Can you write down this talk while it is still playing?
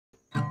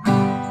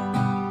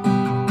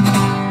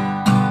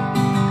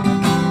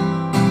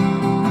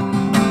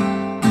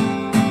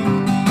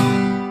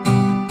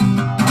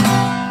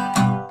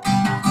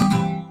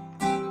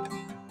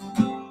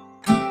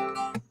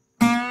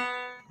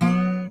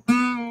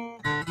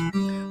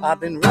I've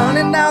been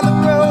running down the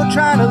road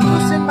trying to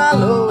loosen my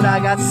load. I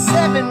got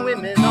 7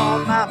 women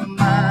on my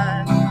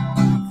mind.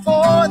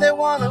 4 that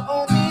wanna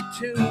own me,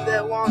 2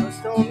 that wanna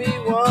stone me,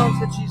 1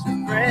 said she's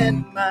a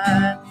friend of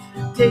mine.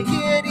 Take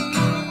it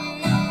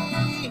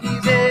easy,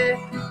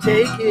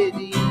 take it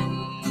easy.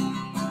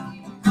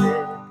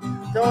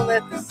 Don't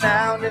let the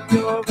sound of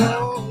your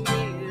own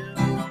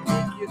wheels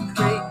make you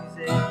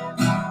crazy.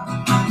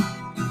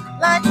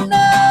 Lighten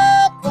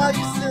up while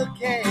you still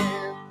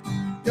can.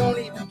 Don't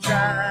even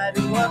try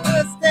to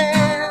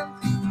understand.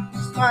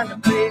 Just find a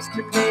place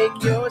to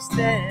make your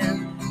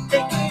stand.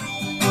 Take it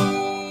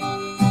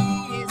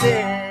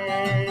easy.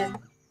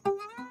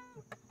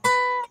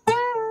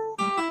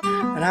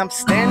 And I'm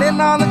standing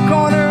on the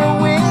corner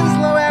of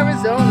Winslow,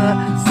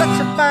 Arizona. Such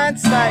a fine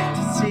sight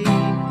to see.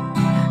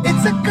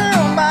 It's a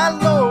girl, my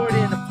lord,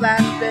 in a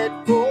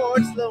flatbed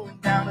Ford, slowing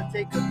down to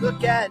take a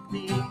look at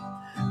me.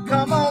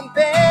 Come on,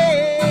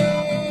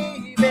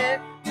 baby,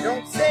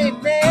 don't say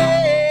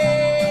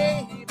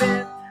maybe.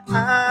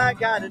 I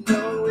gotta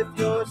know if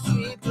your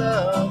sweet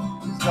love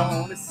is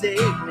gonna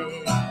save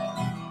me.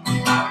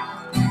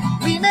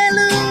 We may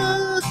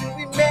lose and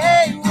we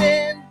may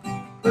win,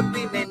 but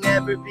we may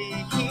never be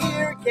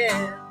here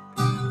again.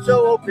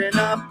 So open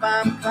up,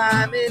 I'm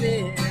climbing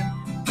in.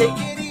 Take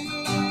it easy.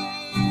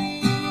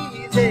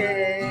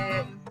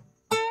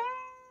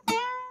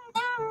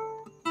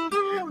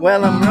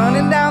 Well, I'm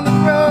running down the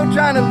road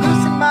trying to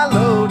loosen my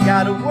load.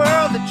 Got a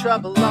world of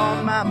trouble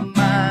on my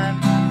mind.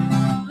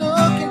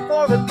 Looking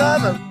for a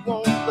lover who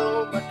won't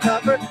blow my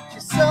cover.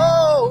 She's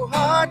so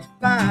hard to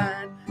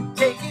find.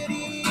 Take it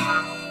easy,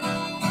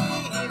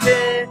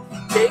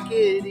 take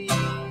it easy.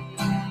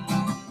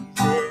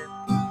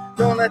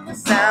 Don't let the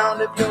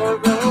sound of your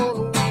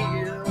own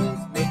wheels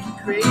make you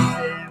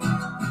crazy.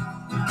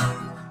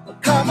 Well,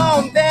 come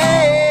on,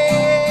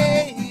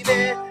 baby,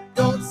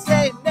 don't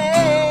say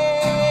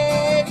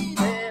maybe.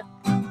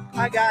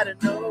 I gotta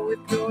know if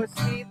your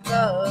sweet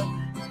love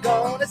is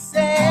gonna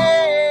say